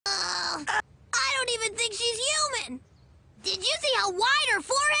I don't even think she's human. Did you see how wide her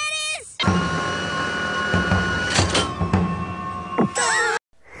forehead is?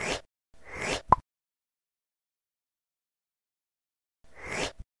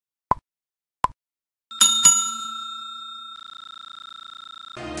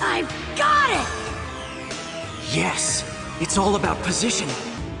 I've got it! Yes! It's all about position.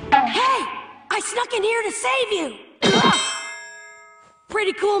 Hey! I snuck in here to save you!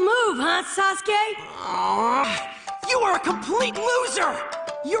 Pretty cool move, huh, Sasuke? You are a complete loser!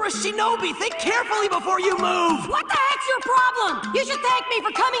 You're a shinobi! Think carefully before you move! What the heck's your problem? You should thank me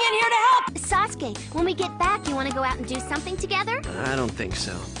for coming in here to help! Sasuke, when we get back, you want to go out and do something together? I don't think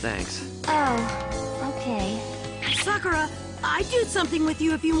so. Thanks. Oh, okay. Sakura, I'd do something with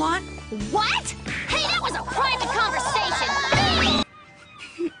you if you want. What? Hey, that was a private conversation!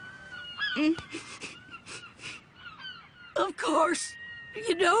 Of course.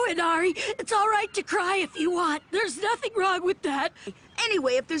 You know, Inari, it's all right to cry if you want. There's nothing wrong with that.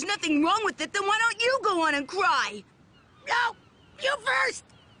 Anyway, if there's nothing wrong with it, then why don't you go on and cry? No, you first!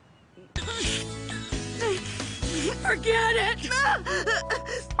 Forget it!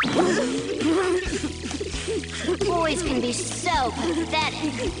 Boys can be so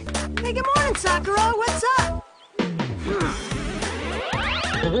pathetic. Hey, good morning, Sakura. What's up?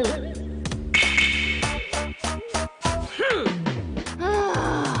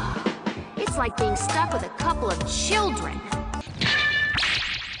 It's like being stuck with a couple of children.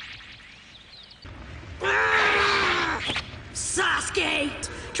 Sasuke!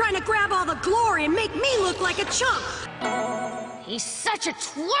 Trying to grab all the glory and make me look like a chump! He's such a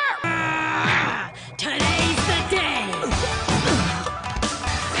twerp! Today's the day!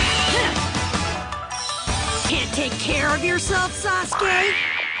 Can't take care of yourself, Sasuke?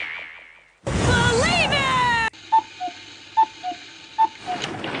 Believe it!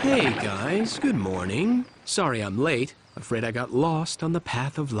 Hey guys, good morning. Sorry I'm late. Afraid I got lost on the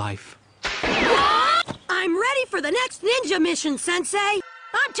path of life. I'm ready for the next ninja mission, Sensei!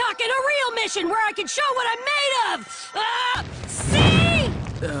 I'm talking a real mission where I can show what I'm made of! See?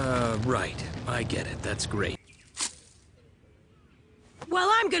 Right. I get it. That's great. Well,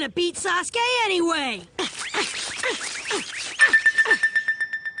 I'm gonna beat Sasuke anyway!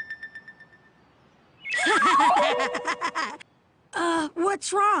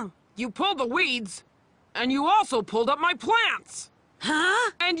 What's wrong? You pulled the weeds, and you also pulled up my plants!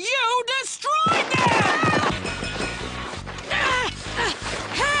 Huh? And you destroyed them!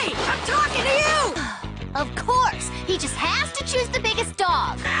 Hey! I'm talking to you! Of course! He just has to choose the biggest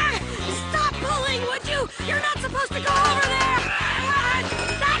dog. Stop pulling, would you? You're not supposed to go over there!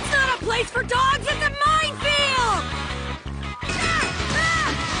 That's not a place for dogs, it's a minefield!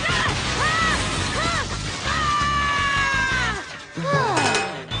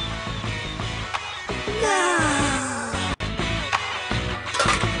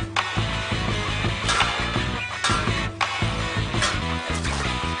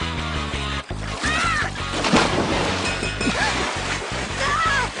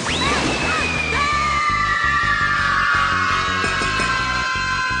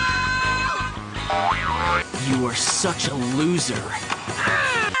 You are such a loser.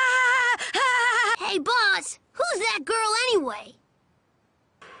 Hey, boss! Who's that girl anyway?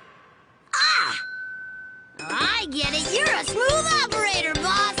 I get it. You're a smooth operator,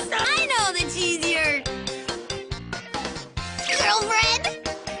 boss. I know that she's your... girlfriend?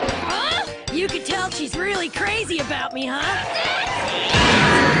 Huh? You could tell she's really crazy about me, huh?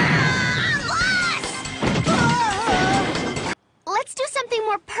 Boss! Let's do something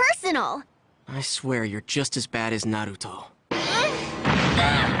more personal. I swear you're just as bad as Naruto.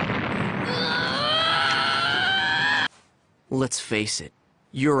 Let's face it,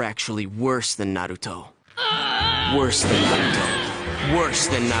 you're actually worse than Naruto. Worse than Naruto. Worse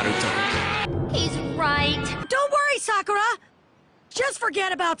than Naruto. He's right. Don't worry, Sakura. Just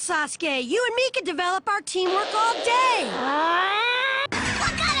forget about Sasuke. You and me can develop our teamwork all day.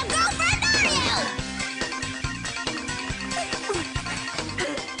 What kind of girlfriend are you?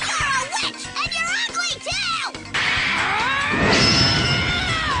 You're a witch, and you're ugly too!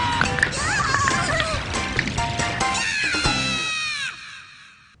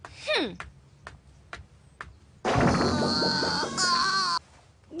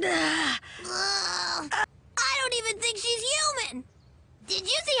 I don't even think she's human. Did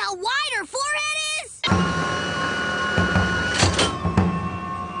you see how wide her forehead is?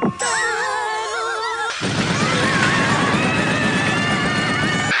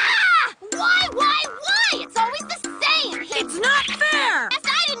 Why? It's always the same! It's not fair! Yes,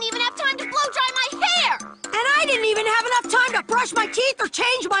 I didn't even have time to blow dry my hair! And I didn't even have enough time to brush my teeth or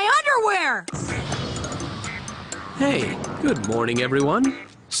change my my underwear! Hey, good morning, everyone.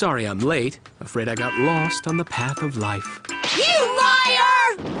 Sorry I'm late. Afraid I got lost on the path of life. You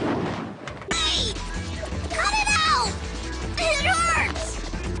liar! Hey! Cut it out! It hurts!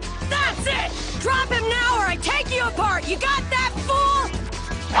 That's it! Drop him now or I take you apart! You got that, fool?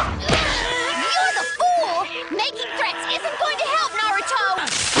 You're the fool! Making threats isn't going to help, Naruto!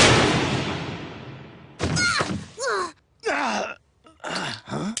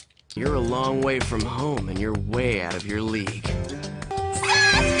 You're a long way from home, and you're way out of your league.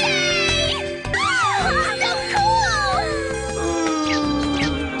 Sasuke! Oh, so cool!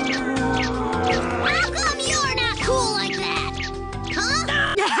 How come you're not cool like that?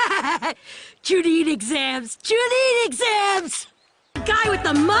 Huh? Junine exams! Junine exams! The guy with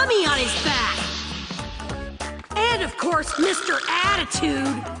the mummy on his back! And of course, Mr.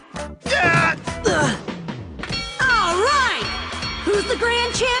 Attitude! All right! Who's the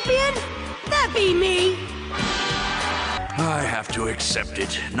grand champion? That be me! I have to accept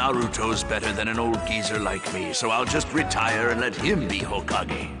it. Naruto's better than an old geezer like me, so I'll just retire and let him be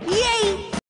Hokage. Yay!